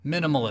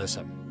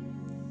Minimalism,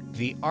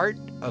 the art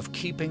of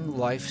keeping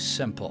life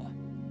simple.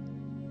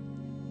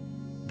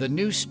 The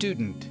new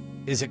student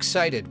is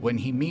excited when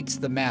he meets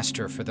the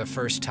master for the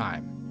first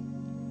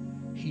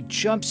time. He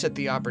jumps at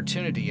the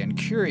opportunity and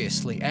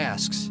curiously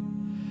asks,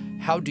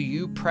 "How do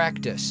you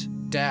practice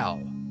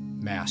Tao,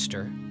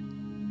 Master?"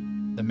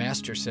 The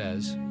master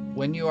says,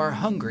 "When you are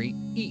hungry,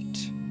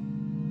 eat.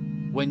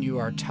 When you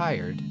are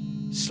tired,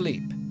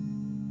 sleep."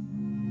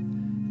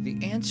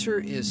 The answer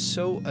is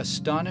so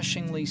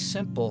astonishingly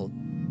simple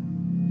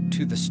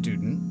to the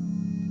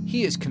student,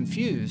 he is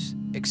confused,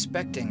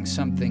 expecting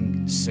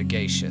something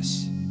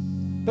sagacious.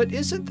 "But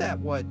isn't that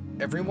what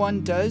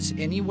everyone does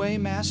anyway,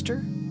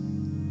 Master?"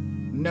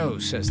 "No,"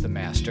 says the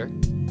master.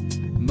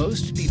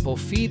 "Most people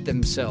feed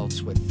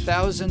themselves with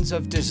thousands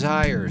of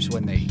desires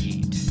when they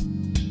eat,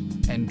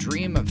 and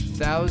dream of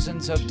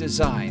thousands of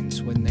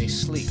designs when they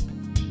sleep."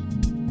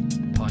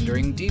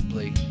 Pondering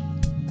deeply,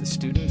 the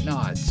student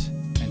nods,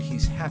 and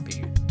he's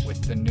happy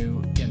with the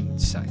new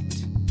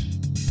insight.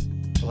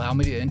 Allow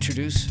me to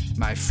introduce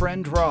my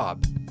friend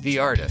Rob, the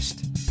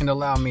artist. And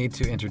allow me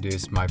to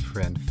introduce my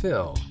friend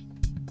Phil,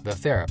 the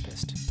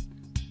therapist.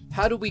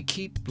 How do we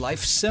keep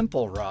life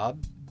simple,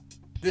 Rob?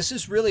 This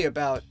is really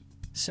about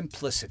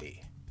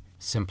simplicity.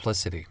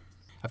 Simplicity.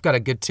 I've got a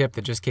good tip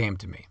that just came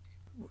to me.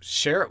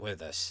 Share it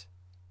with us.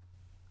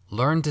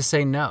 Learn to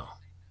say no.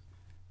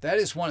 That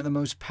is one of the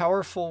most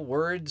powerful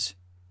words.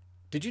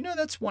 Did you know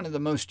that's one of the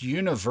most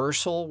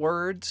universal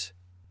words?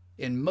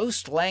 In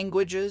most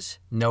languages,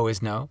 No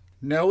is no.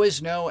 no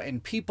is no,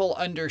 and people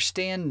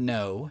understand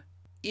no,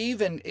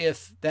 even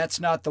if that's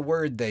not the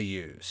word they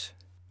use.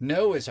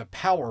 No is a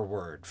power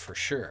word for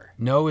sure.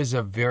 No is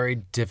a very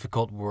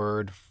difficult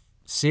word,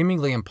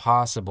 seemingly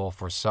impossible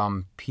for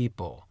some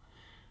people.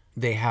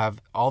 They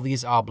have all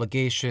these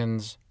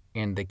obligations,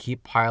 and they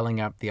keep piling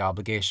up the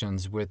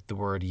obligations with the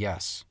word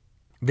yes.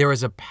 There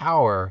is a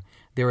power,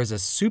 there is a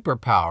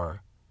superpower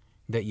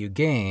that you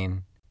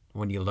gain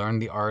when you learn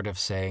the art of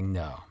saying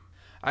no.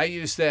 I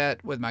use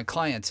that with my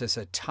clients as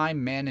a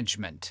time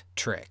management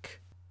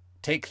trick.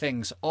 Take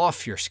things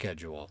off your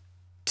schedule.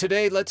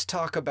 Today, let's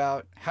talk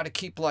about how to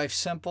keep life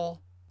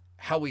simple,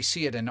 how we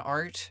see it in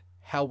art,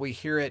 how we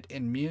hear it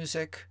in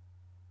music,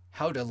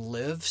 how to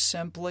live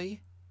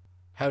simply,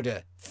 how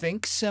to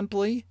think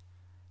simply.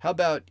 How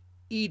about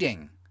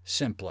eating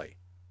simply?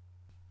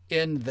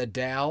 In the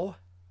Tao,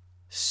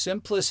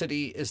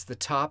 simplicity is the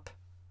top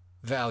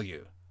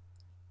value.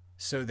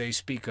 So they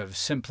speak of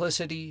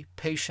simplicity,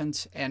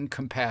 patience, and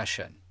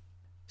compassion.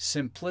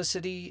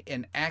 Simplicity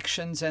in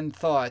actions and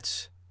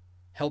thoughts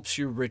helps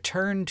you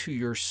return to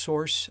your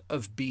source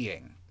of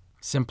being.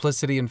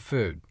 Simplicity in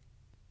food.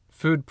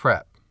 Food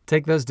prep.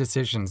 Take those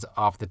decisions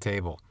off the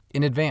table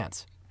in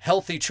advance.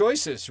 Healthy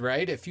choices,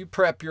 right? If you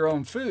prep your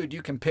own food,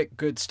 you can pick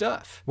good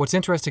stuff. What's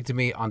interesting to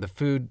me on the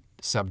food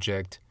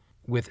subject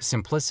with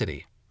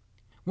simplicity,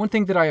 one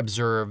thing that I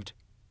observed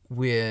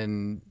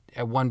when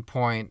at one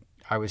point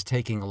I was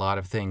taking a lot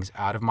of things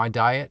out of my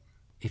diet,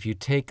 if you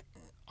take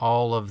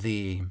all of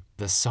the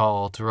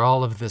salt or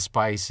all of the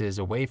spices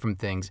away from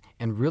things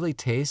and really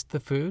taste the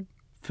food,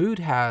 food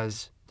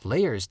has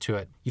layers to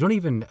it. You don't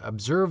even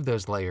observe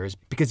those layers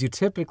because you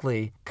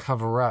typically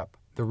cover up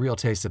the real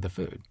taste of the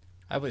food.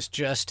 I was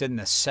just in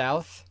the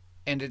South,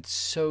 and it's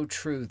so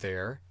true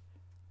there.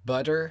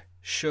 Butter,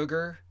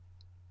 sugar,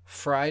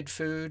 fried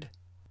food.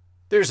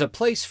 There's a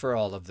place for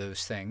all of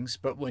those things,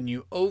 but when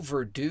you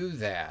overdo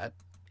that,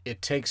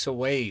 it takes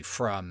away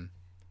from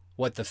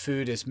what the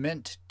food is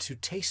meant to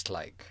taste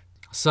like.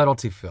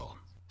 Subtlety, Phil.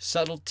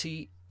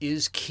 Subtlety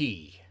is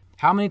key.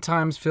 How many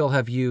times, Phil,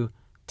 have you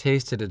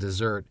tasted a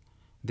dessert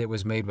that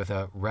was made with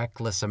a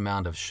reckless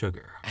amount of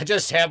sugar? I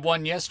just had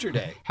one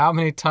yesterday. How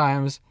many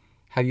times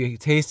have you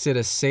tasted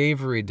a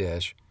savory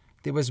dish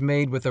that was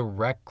made with a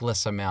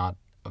reckless amount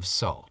of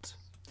salt?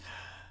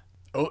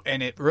 Oh,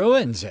 and it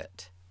ruins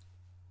it.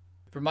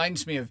 It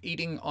reminds me of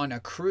eating on a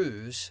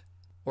cruise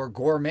or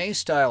gourmet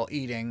style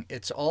eating.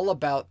 It's all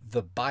about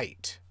the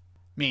bite,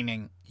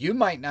 meaning you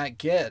might not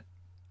get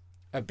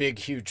a big,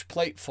 huge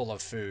plate full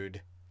of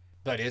food,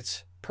 but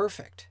it's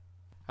perfect.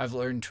 I've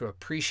learned to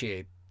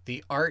appreciate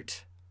the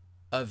art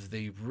of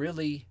the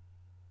really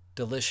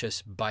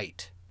delicious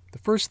bite. The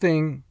first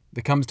thing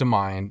that comes to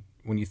mind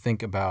when you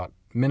think about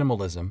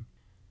minimalism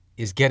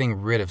is getting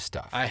rid of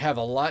stuff. I have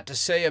a lot to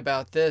say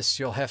about this.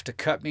 You'll have to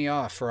cut me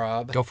off,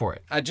 Rob. Go for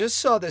it. I just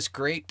saw this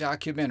great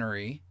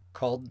documentary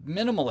called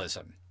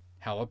Minimalism.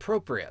 How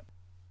appropriate.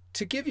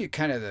 To give you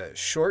kind of the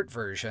short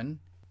version,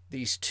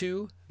 these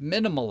two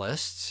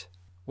minimalists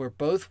were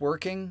both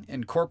working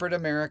in corporate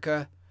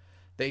America.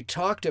 They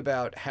talked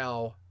about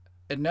how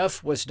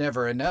enough was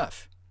never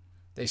enough.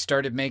 They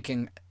started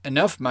making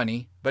enough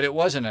money, but it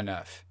wasn't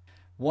enough.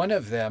 One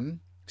of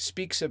them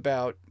speaks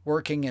about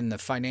working in the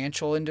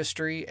financial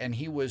industry, and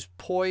he was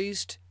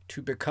poised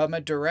to become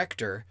a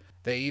director.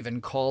 They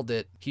even called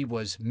it he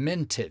was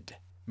minted,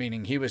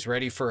 meaning he was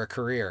ready for a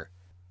career.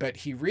 But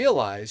he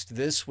realized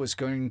this was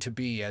going to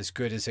be as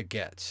good as it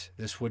gets.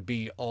 This would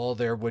be all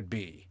there would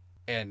be.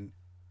 And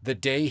the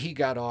day he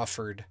got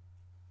offered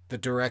the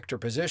director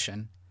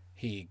position,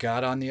 he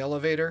got on the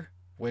elevator,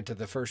 went to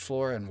the first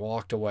floor, and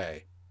walked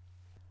away.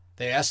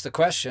 They asked the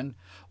question,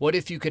 what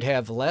if you could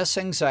have less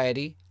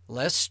anxiety,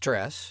 less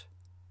stress,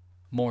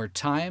 more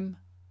time,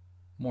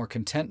 more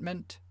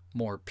contentment,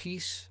 more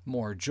peace,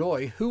 more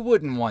joy? Who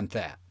wouldn't want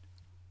that?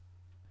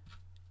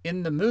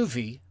 In the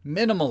movie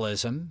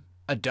Minimalism,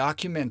 a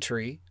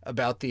documentary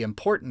about the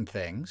important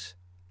things,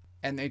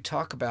 and they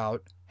talk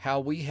about how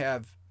we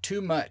have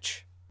too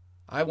much.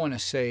 I want to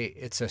say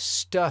it's a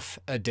stuff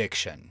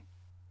addiction.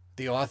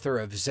 The author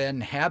of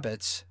Zen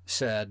Habits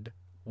said,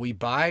 we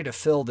buy to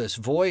fill this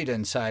void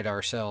inside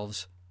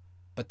ourselves,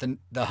 but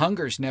the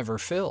hunger's never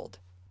filled.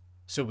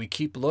 So we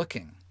keep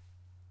looking.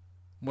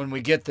 When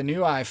we get the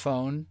new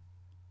iPhone,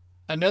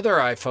 another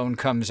iPhone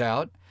comes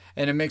out,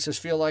 and it makes us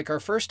feel like our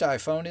first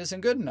iPhone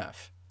isn't good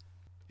enough.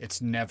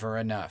 It's never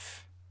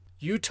enough.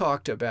 You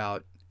talked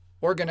about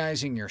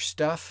organizing your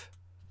stuff.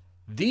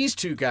 These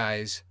two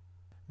guys,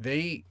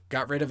 they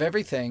got rid of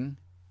everything,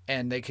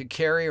 and they could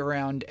carry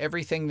around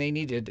everything they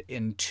needed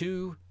in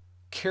 2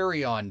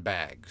 carry-on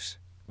bags.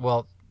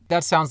 Well,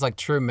 that sounds like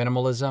true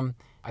minimalism.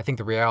 I think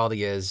the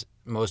reality is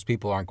most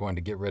people aren't going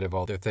to get rid of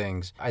all their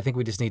things. I think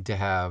we just need to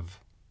have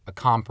a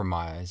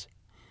compromise.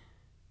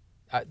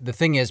 The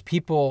thing is,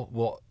 people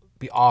will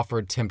be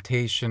offered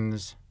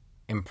temptations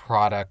and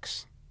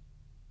products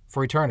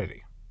for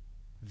eternity.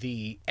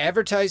 The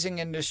advertising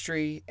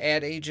industry,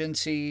 ad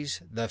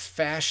agencies, the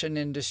fashion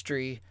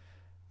industry,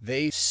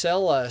 they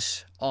sell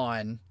us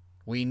on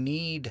we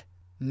need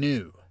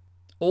new.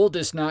 Old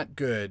is not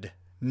good,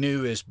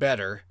 new is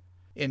better.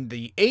 In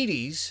the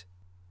 80s,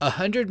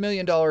 $100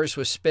 million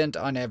was spent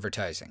on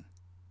advertising.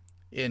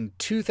 In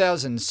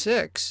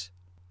 2006,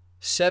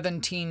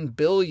 $17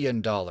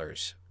 billion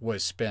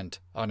was spent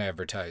on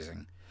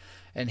advertising.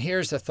 And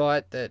here's a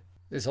thought that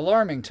is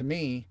alarming to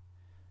me.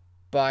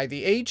 By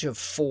the age of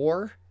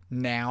 4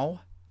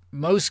 now,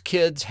 most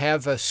kids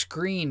have a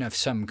screen of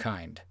some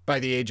kind by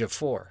the age of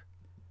 4.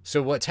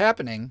 So what's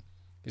happening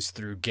is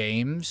through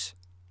games,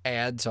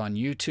 ads on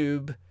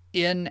YouTube,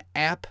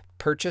 in-app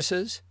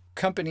purchases,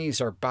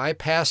 companies are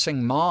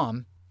bypassing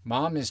mom.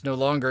 Mom is no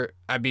longer,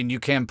 you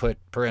can put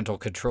parental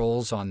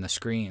controls on the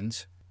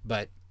screens,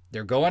 but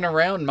they're going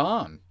around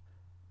mom.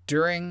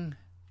 During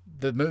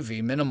the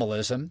movie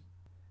Minimalism,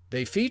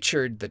 they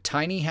featured the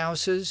tiny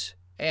houses,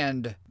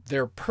 and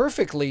they're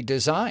perfectly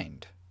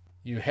designed.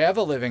 You have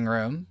a living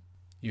room,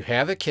 you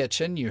have a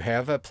kitchen, you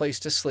have a place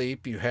to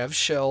sleep, you have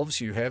shelves,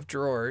 you have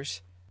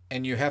drawers,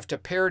 and you have to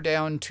pare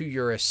down to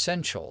your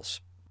essentials.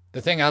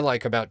 The thing I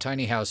like about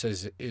tiny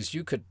houses is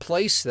you could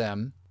place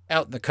them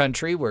out in the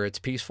country where it's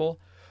peaceful,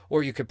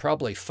 or you could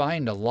probably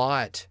find a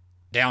lot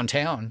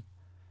downtown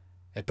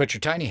and put your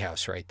tiny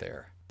house right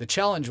there. The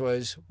challenge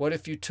was, what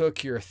if you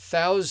took your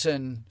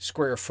 1,000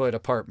 square foot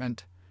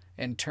apartment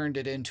and turned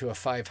it into a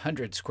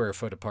 500 square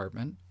foot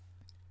apartment?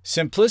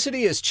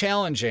 Simplicity is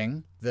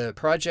challenging. The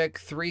Project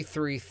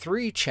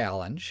 333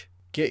 challenge,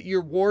 get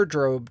your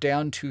wardrobe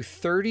down to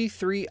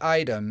 33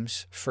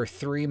 items for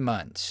 3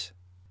 months.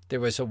 There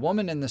was a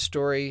woman in the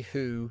story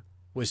who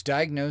was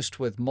diagnosed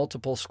with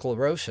multiple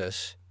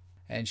sclerosis,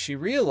 and she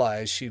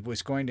realized she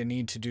was going to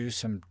need to do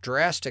some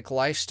drastic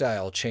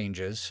lifestyle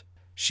changes.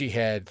 She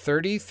had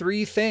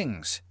 33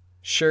 things: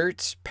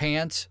 shirts,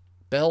 pants,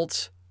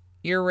 belts,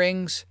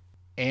 earrings,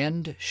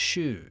 and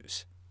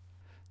shoes.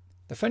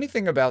 The funny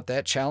thing about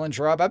that challenge,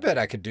 Rob, I bet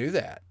I could do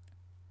that.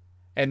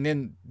 And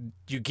then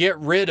you get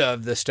rid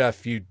of the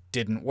stuff you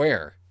didn't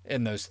wear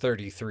in those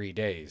 33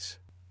 days.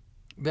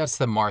 That's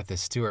the Martha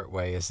Stewart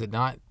way, is it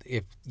not?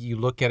 If you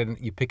look at it,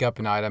 you pick up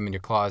an item in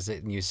your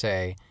closet and you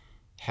say,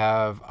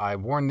 have I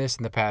worn this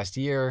in the past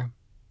year?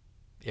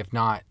 If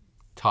not,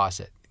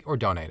 toss it or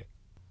donate it.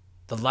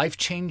 The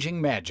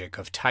life-changing magic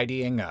of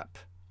tidying up.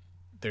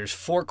 There's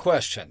 4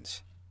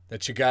 questions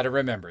that you got to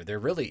remember. They're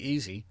really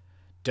easy.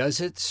 Does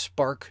it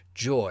spark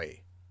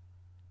joy?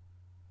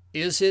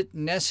 Is it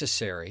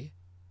necessary?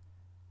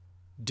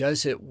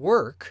 Does it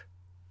work?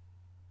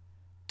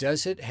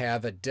 Does it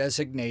have a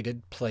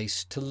designated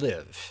place to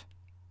live?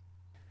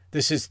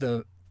 This is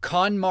the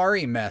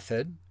KonMari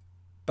method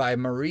by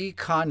Marie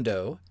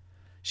Kondo.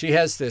 She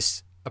has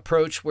this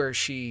approach where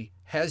she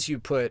has you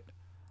put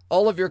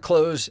all of your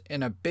clothes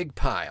in a big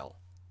pile.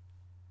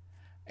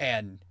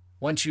 And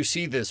once you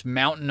see this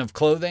mountain of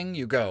clothing,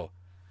 you go,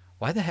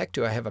 why the heck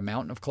do I have a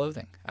mountain of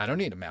clothing? I don't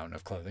need a mountain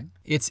of clothing.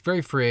 It's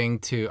very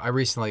freeing I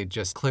recently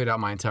just cleared out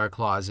my entire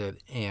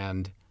closet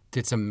and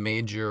did some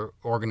major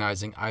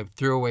organizing. I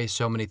threw away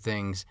so many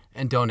things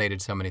and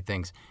donated so many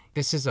things.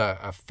 This is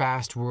a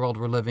fast world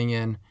we're living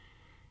in,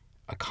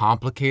 a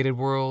complicated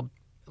world.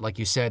 Like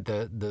you said,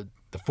 the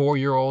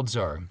 4-year-olds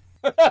are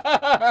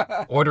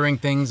ordering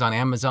things on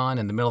Amazon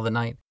in the middle of the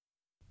night.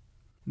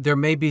 There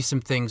may be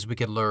some things we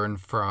could learn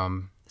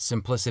from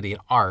simplicity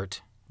and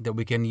art that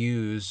we can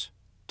use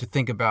to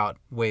think about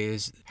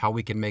ways how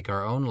we can make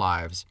our own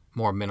lives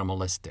more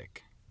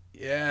minimalistic.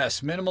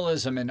 Yes,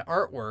 minimalism in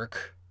artwork.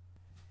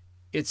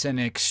 It's an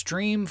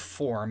extreme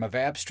form of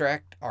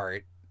abstract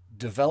art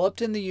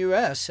developed in the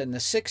U.S. in the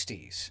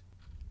 60s.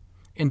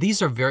 And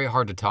these are very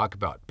hard to talk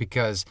about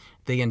because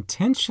they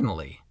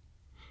intentionally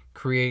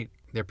create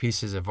their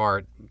pieces of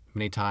art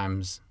many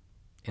times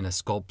in a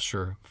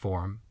sculpture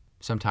form,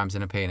 sometimes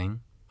in a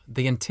painting.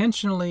 They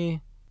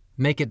intentionally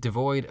make it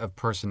devoid of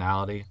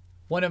personality.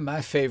 One of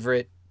my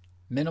favorite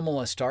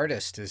minimalist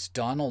artists is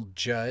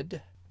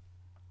Judd.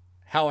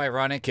 How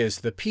ironic is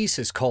the piece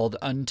is called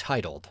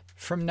Untitled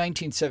from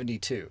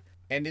 1972.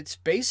 And it's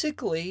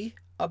basically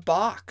a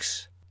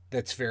box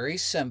that's very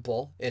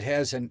simple. It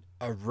has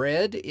a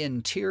red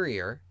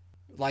interior.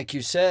 Like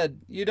you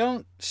said, you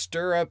don't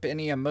stir up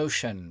any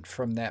emotion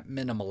from that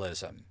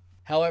minimalism.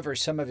 However,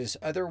 some of his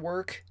other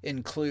work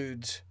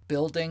includes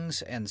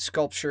buildings and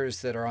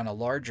sculptures that are on a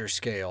larger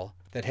scale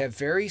that have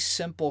very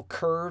simple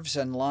curves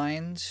and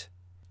lines.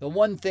 The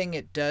one thing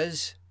it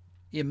does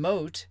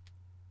emote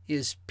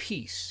is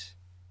peace.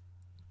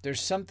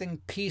 There's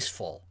something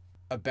peaceful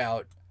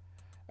about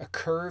a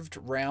curved,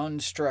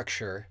 round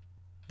structure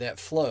that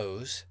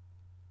flows,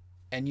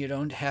 and you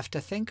don't have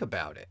to think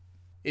about it.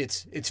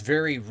 It's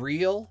very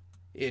real.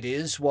 It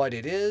is what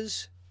it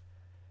is.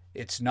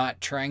 It's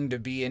not trying to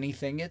be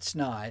anything it's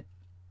not.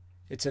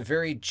 It's a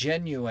very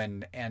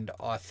genuine and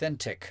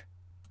authentic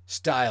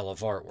style of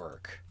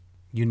artwork.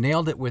 You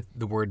nailed it with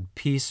the word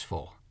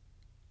peaceful.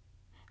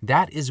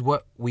 That is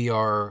what we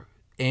are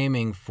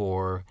aiming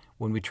for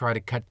when we try to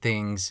cut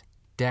things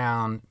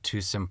down to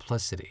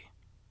simplicity.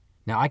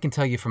 Now, I can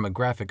tell you from a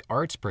graphic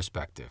arts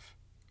perspective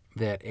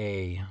that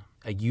a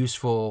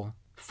useful,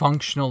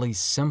 functionally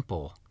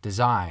simple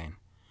design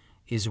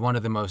is one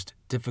of the most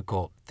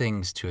difficult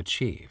things to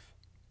achieve.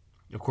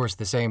 Of course,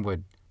 the same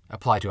would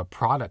apply to a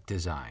product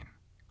design.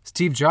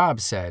 Steve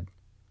Jobs said,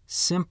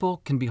 "Simple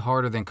can be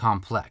harder than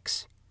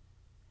complex.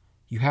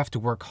 You have to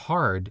work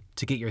hard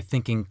to get your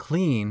thinking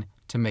clean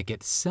to make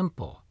it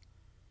simple.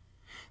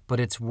 But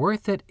it's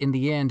worth it in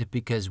the end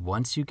because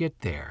once you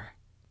get there,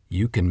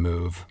 you can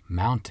move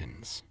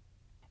mountains."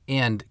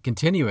 And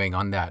continuing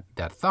on that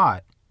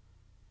thought,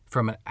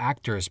 from an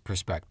actor's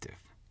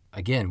perspective,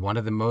 again, one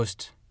of the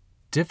most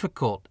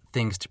difficult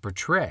things to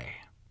portray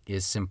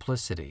is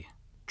simplicity.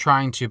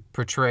 Trying to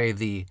portray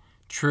the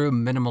true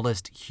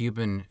minimalist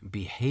human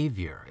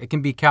behavior. It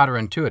can be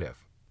counterintuitive,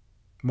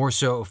 more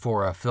so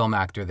for a film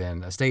actor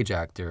than a stage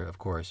actor, of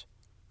course,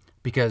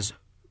 because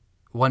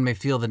one may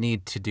feel the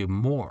need to do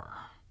more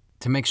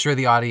to make sure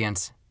the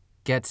audience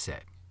gets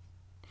it.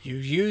 You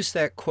use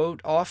that quote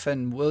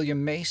often,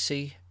 William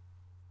Macy.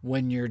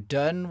 When you're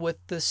done with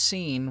the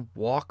scene,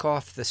 walk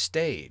off the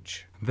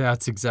stage.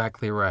 That's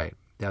exactly right.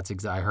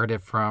 I heard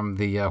it from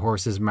the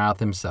horse's mouth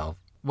himself.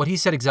 What he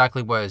said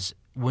exactly was,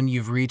 when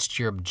you've reached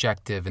your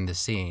objective in the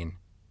scene,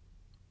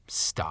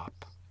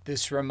 stop.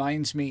 This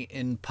reminds me,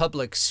 in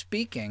public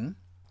speaking,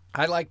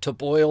 I like to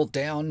boil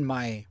down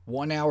my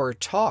 1-hour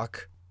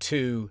talk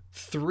to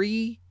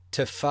 3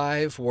 to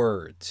 5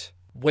 words.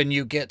 When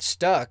you get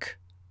stuck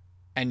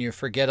and you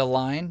forget a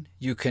line,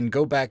 you can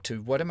go back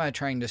to, what am I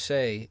trying to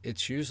say?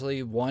 It's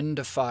usually 1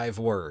 to 5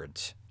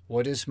 words.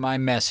 What is my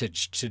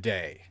message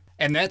today?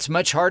 And that's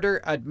much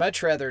harder. I'd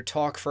much rather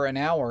talk for an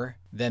hour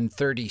than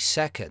 30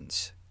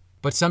 seconds.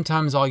 But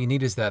sometimes all you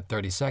need is that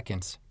 30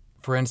 seconds.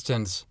 For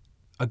instance,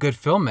 a good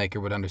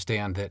filmmaker would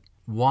understand that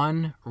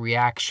one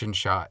reaction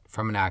shot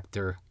from an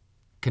actor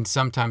can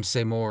sometimes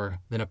say more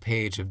than a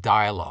page of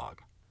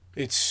dialogue.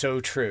 It's so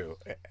true.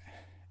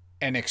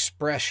 An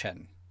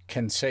expression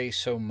can say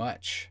so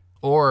much.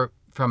 Or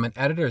from an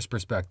editor's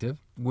perspective,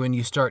 when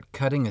you start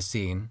cutting a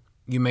scene,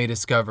 you may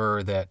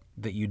discover that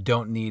you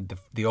don't need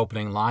the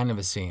opening line of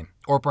a scene,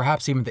 or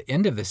perhaps even the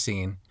end of the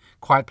scene.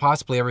 Quite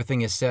possibly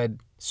everything is said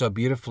so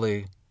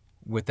beautifully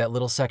with that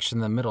little section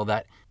in the middle,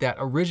 that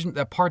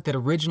part that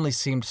originally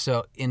seemed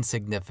so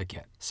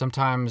insignificant.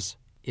 Sometimes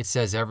it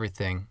says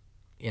everything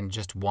in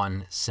just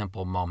one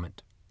simple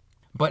moment.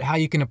 But how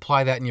you can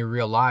apply that in your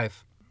real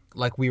life,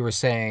 like we were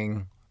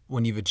saying,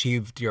 when you've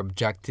achieved your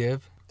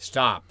objective.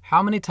 Stop.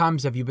 How many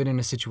times have you been in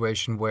a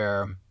situation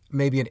where,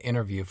 maybe an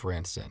interview, for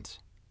instance,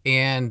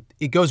 and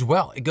it goes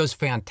well, it goes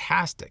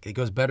fantastic, it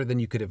goes better than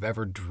you could have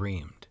ever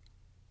dreamed,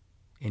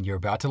 and you're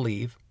about to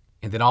leave,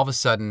 and then all of a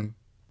sudden,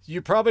 you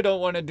probably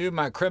don't want to do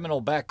my criminal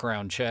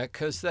background check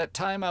because that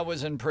time I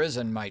was in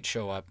prison might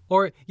show up.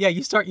 Or, yeah,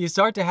 you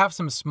start to have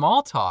some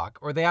small talk,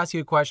 or they ask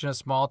you a question of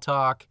small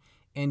talk,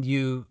 and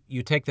you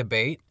take the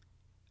bait,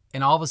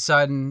 and all of a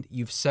sudden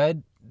you've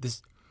said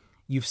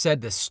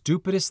the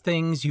stupidest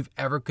things you've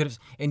ever could have,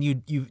 and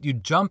you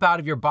jump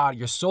out of your body,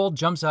 your soul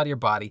jumps out of your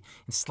body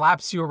and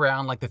slaps you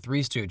around like the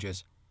Three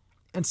Stooges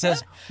and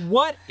says,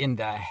 "What in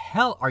the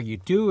hell are you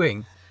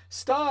doing?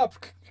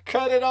 Stop.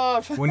 Cut it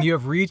off." When you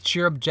have reached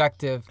your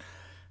objective,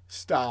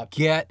 stop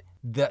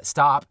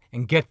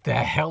and get the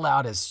hell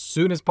out as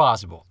soon as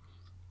possible.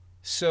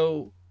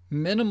 So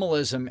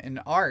minimalism in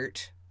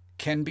art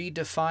can be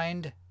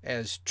defined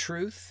as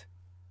truth,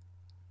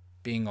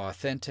 being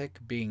authentic,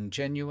 being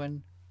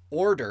genuine,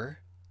 order,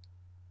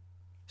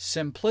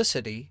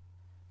 simplicity,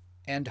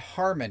 and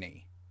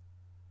harmony.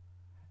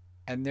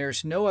 And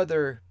there's no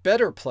other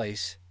better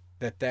place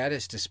that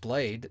is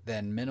displayed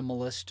than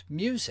minimalist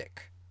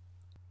music.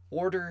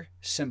 order,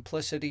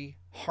 simplicity,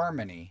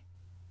 harmony.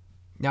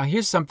 Now,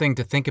 here's something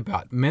to think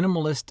about.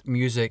 Minimalist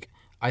music,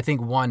 I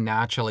think one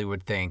naturally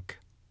would think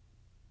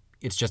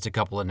it's just a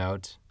couple of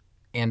notes,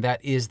 and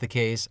that is the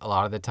case a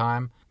lot of the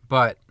time,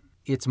 but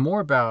it's more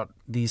about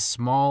these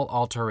small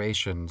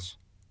alterations,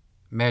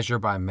 measure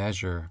by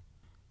measure.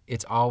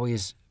 It's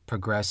always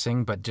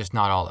progressing, but just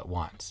not all at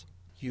once.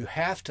 You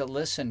have to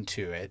listen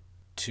to it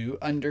to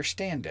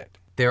understand it.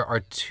 There are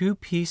two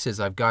pieces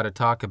I've got to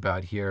talk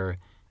about here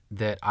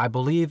that I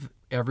believe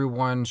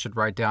everyone should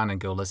write down and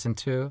go listen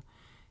to.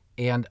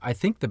 And I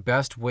think the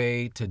best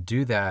way to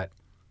do that,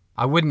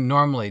 I wouldn't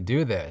normally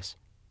do this.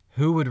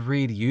 Who would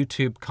read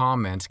YouTube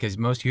comments? Because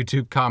most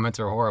YouTube comments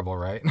are horrible,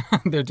 right?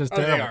 They're just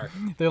terrible. They are.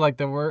 They're like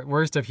the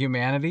worst of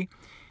humanity.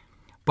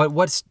 But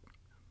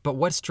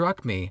what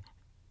struck me,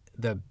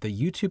 the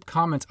YouTube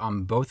comments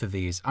on both of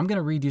these, I'm going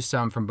to read you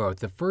some from both.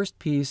 The first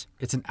piece,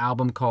 it's an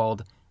album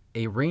called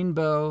A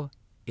Rainbow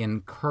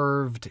in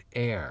Curved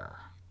Air.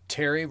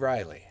 Terry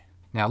Riley.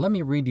 Now, let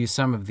me read you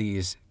some of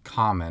these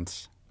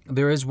comments.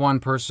 There is one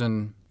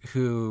person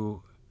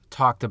who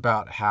talked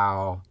about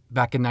how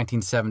back in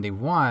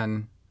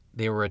 1971,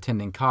 they were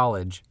attending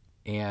college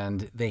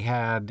and they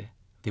had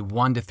the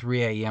 1 to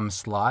 3 a.m.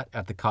 slot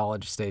at the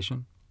college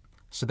station.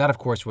 So that, of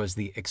course, was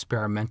the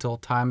experimental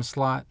time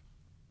slot.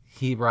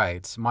 He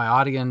writes, "My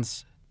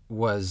audience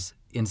was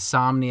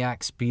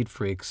insomniac speed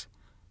freaks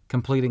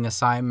completing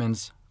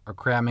assignments or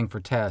cramming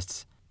for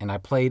tests, and I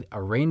played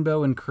A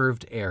Rainbow in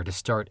Curved Air to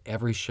start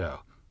every show."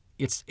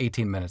 It's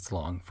 18 minutes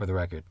long, for the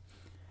record.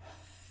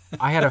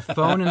 "I had a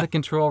phone in the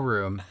control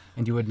room,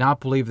 and you would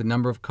not believe the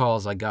number of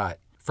calls I got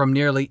from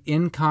nearly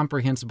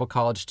incomprehensible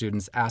college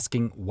students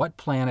asking what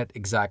planet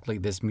exactly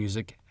this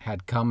music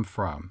had come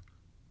from.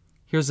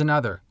 Here's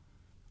another.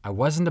 I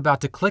wasn't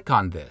about to click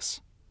on this,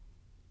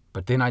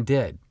 but then I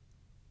did.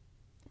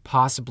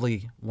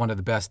 Possibly one of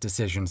the best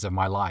decisions of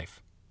my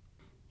life.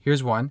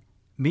 Here's one.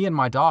 Me and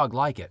my dog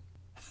like it."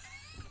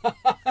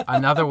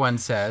 Another one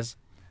says,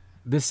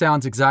 "This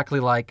sounds exactly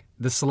like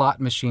the slot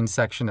machine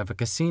section of a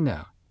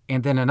casino."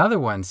 And then another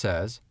one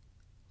says,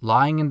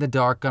 "Lying in the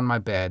dark on my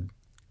bed,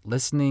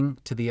 listening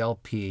to the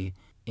LP,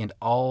 and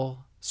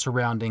all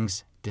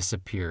surroundings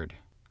disappeared.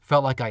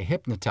 Felt like I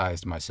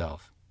hypnotized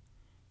myself."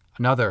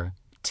 Another,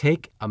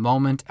 "Take a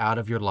moment out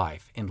of your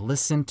life and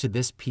listen to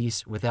this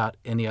piece without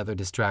any other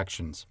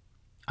distractions."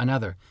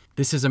 Another,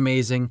 "This is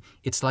amazing.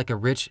 It's like a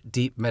rich,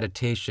 deep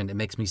meditation. It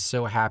makes me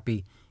so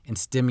happy and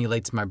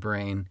stimulates my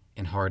brain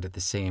and heart at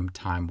the same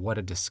time. What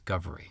a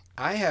discovery."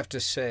 I have to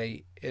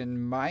say,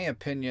 in my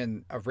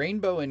opinion, A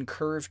Rainbow in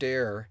Curved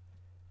Air,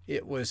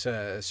 it was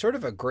a sort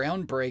of a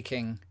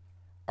groundbreaking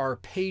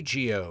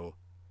arpeggio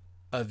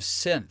of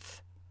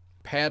synth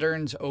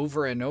patterns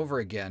over and over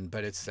again,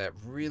 but it's that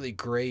really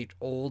great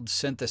old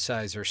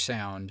synthesizer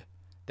sound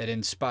that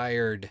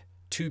inspired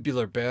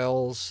Tubular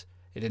Bells.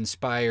 It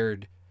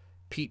inspired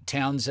Pete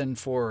Townshend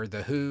for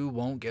The Who,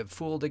 Won't Get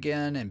Fooled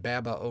Again, and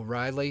Baba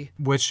O'Reilly.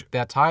 Which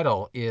that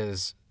title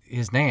is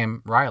his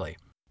name, Riley.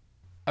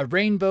 A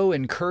Rainbow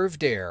in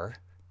Curved Air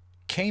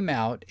came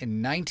out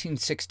in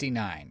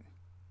 1969.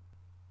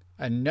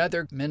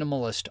 Another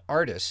minimalist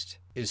artist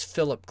is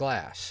Philip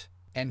Glass,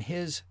 and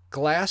his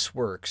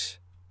Glassworks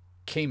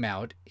came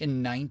out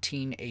in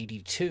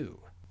 1982.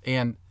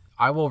 And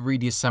I will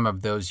read you some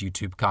of those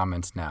YouTube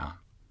comments now.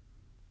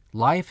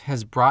 "Life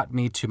has brought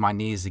me to my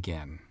knees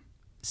again,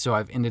 so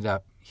I've ended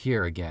up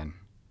here again.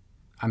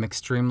 I'm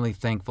extremely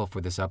thankful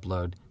for this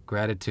upload.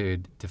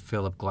 Gratitude to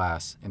Philip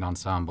Glass and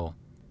Ensemble."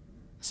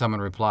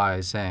 Someone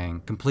replies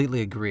saying,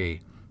 "Completely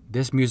agree.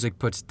 This music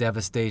puts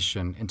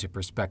devastation into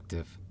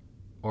perspective,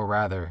 or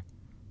rather,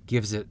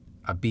 gives it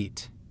a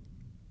beat."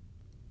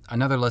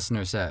 Another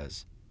listener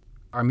says,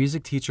 "Our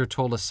music teacher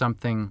told us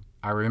something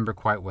I remember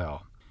quite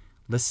well.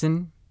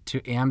 Listen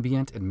to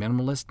ambient and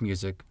minimalist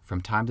music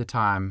from time to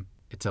time.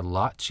 It's a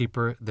lot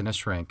cheaper than a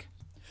shrink."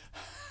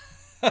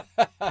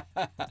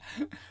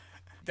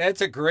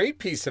 That's a great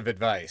piece of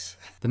advice.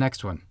 The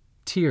next one,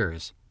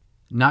 "Tears.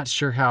 Not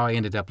sure how I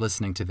ended up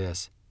listening to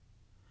this.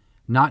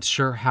 Not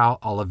sure how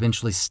I'll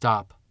eventually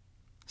stop."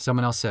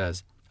 Someone else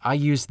says, "I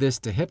use this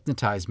to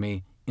hypnotize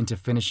me into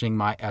finishing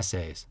my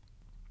essays."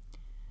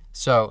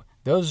 So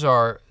those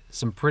are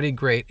some pretty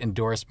great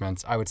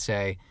endorsements, I would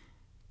say,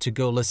 to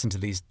go listen to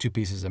these two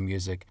pieces of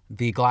music.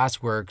 The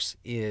Glassworks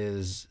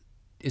is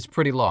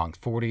pretty long,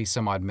 40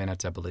 some odd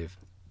minutes, I believe.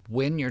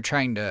 When you're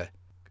trying to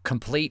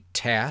complete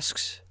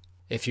tasks,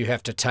 if you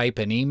have to type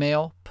an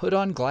email, put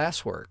on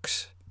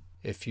Glassworks.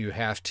 If you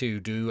have to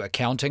do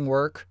accounting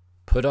work,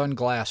 put on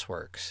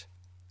Glassworks.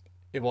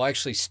 It will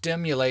actually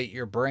stimulate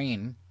your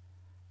brain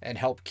and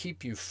help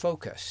keep you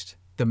focused.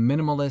 The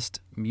minimalist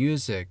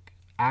music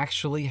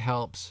actually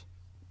helps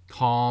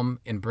calm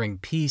and bring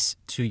peace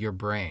to your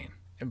brain.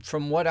 And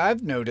from what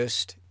I've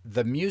noticed,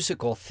 the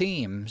musical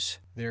themes,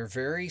 they're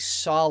very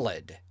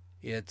solid.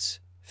 It's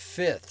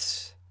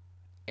fifths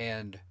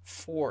and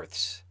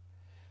fourths.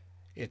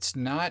 It's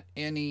not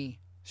any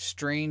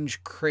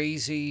strange,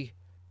 crazy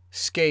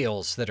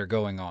scales that are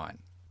going on.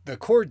 The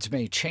chords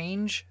may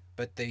change,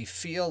 but they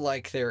feel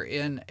like they're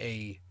in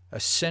a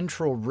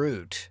central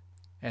root,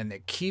 and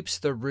that keeps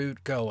the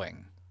root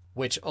going,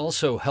 which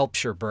also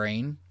helps your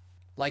brain.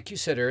 Like you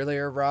said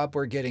earlier, Rob,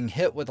 we're getting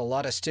hit with a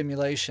lot of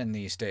stimulation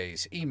these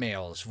days.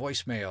 Emails,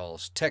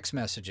 voicemails, text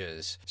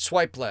messages,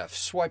 swipe left,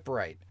 swipe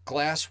right.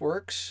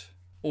 Glassworks,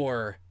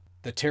 or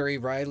the Terry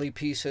Riley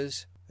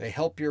pieces, they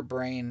help your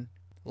brain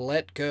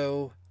let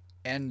go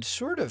and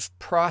sort of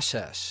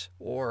process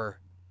or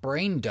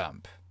brain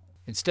dump.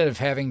 Instead of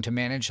having to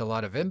manage a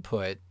lot of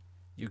input,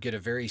 you get a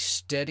very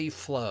steady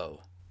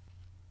flow.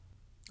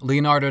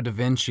 Leonardo da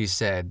Vinci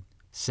said,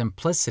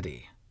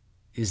 "Simplicity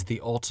is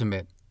the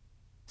ultimate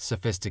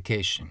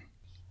sophistication."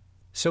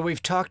 So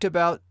we've talked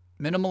about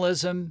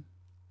minimalism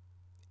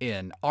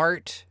in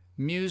art,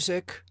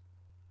 music,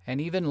 and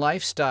even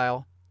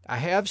lifestyle. I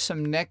have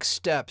some next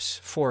steps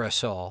for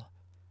us all.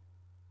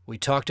 We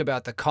talked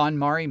about the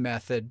KonMari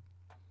method.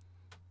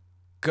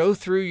 Go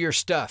through your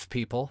stuff,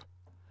 people.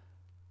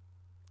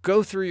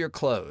 Go through your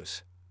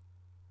clothes.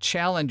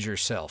 Challenge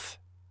yourself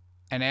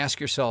and ask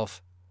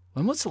yourself,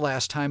 when was the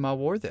last time I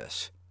wore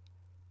this?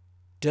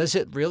 Does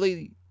it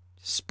really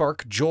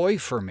spark joy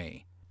for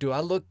me? Do I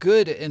look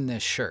good in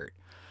this shirt?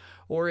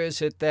 Or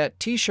is it that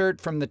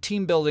t-shirt from the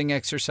team building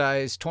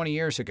exercise 20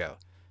 years ago?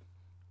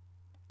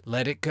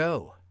 Let it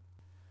go.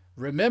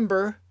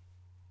 Remember,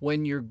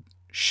 when you're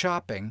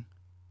shopping,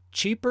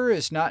 cheaper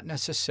is not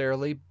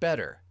necessarily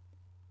better.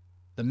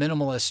 The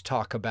minimalists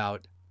talk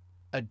about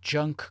a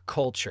junk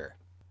culture.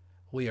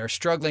 We are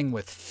struggling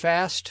with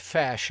fast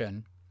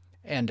fashion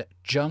and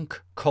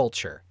junk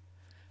culture.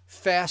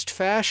 Fast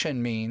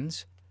fashion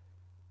means,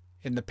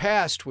 in the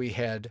past we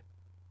had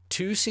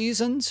 2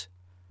 seasons.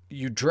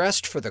 You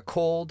dressed for the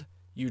cold,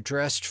 you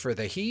dressed for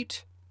the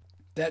heat.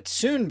 That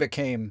soon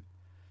became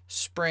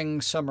spring,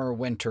 summer,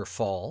 winter,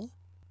 fall.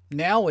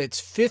 Now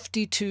it's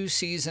 52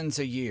 seasons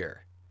a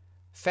year.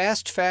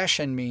 Fast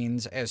fashion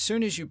means as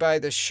soon as you buy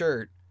this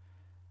shirt,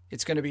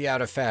 it's going to be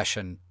out of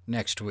fashion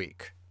next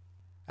week.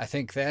 I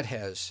think that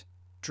has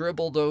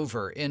dribbled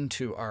over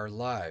into our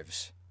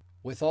lives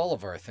with all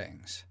of our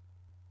things.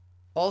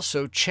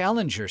 Also,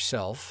 challenge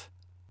yourself.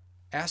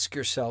 Ask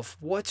yourself,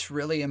 what's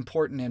really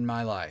important in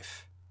my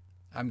life?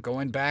 I'm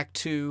going back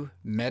to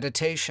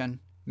meditation.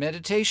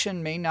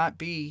 Meditation may not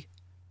be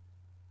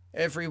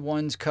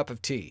everyone's cup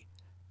of tea.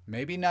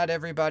 Maybe not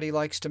everybody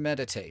likes to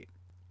meditate.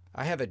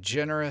 I have a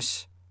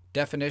generous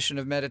definition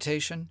of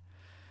meditation.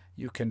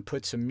 You can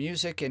put some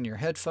music in your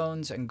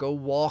headphones and go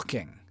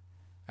walking.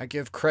 I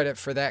give credit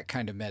for that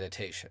kind of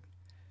meditation.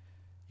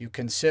 You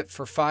can sit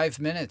for 5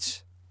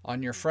 minutes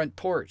on your front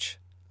porch,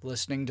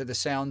 listening to the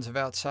sounds of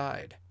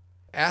outside.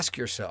 Ask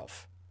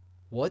yourself,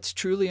 what's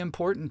truly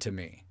important to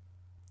me?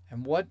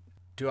 And what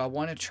do I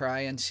want to try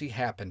and see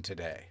happen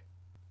today?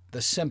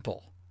 The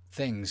simple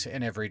things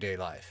in everyday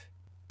life.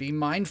 Be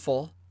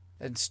mindful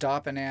and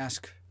stop and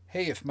ask,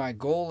 hey, if my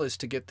goal is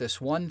to get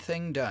this one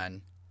thing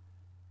done,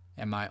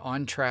 am I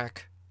on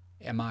track?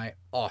 Am I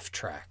off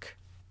track?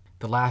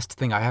 The last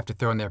thing I have to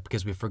throw in there,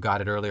 because we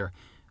forgot it earlier,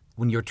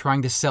 when you're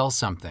trying to sell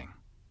something,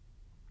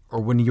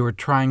 or when you're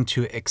trying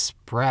to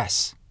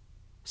express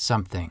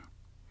something,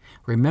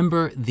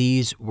 remember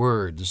these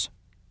words.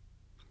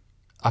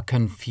 A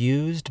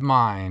confused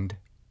mind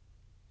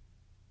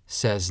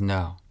says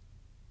no.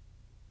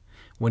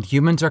 When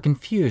humans are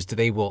confused,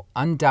 they will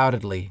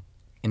undoubtedly,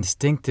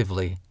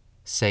 instinctively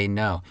say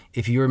no.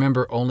 If you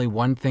remember only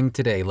one thing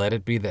today, let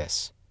it be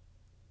this.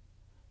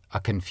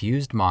 A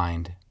confused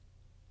mind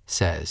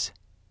says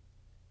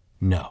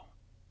no.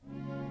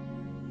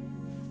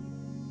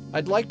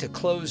 I'd like to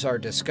close our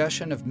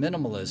discussion of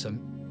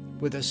minimalism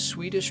with a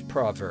Swedish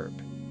proverb.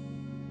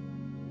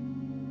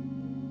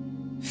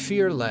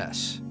 Fear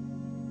less,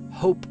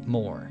 hope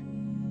more,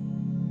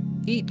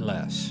 eat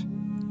less,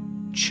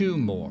 chew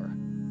more,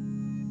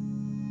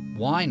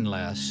 whine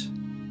less,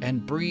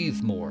 and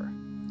breathe more,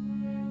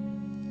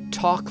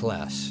 talk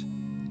less,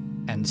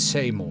 and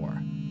say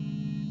more,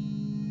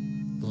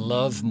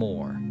 love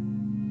more,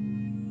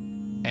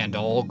 and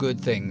all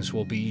good things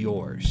will be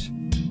yours.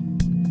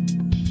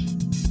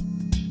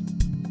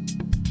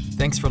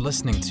 Thanks for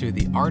listening to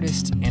the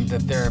Artist and the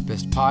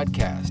Therapist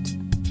podcast.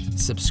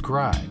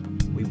 Subscribe.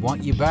 We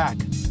want you back.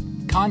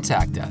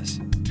 Contact us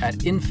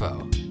at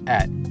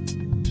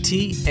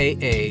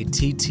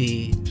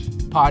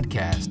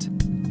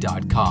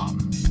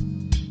info@taattpodcast.com.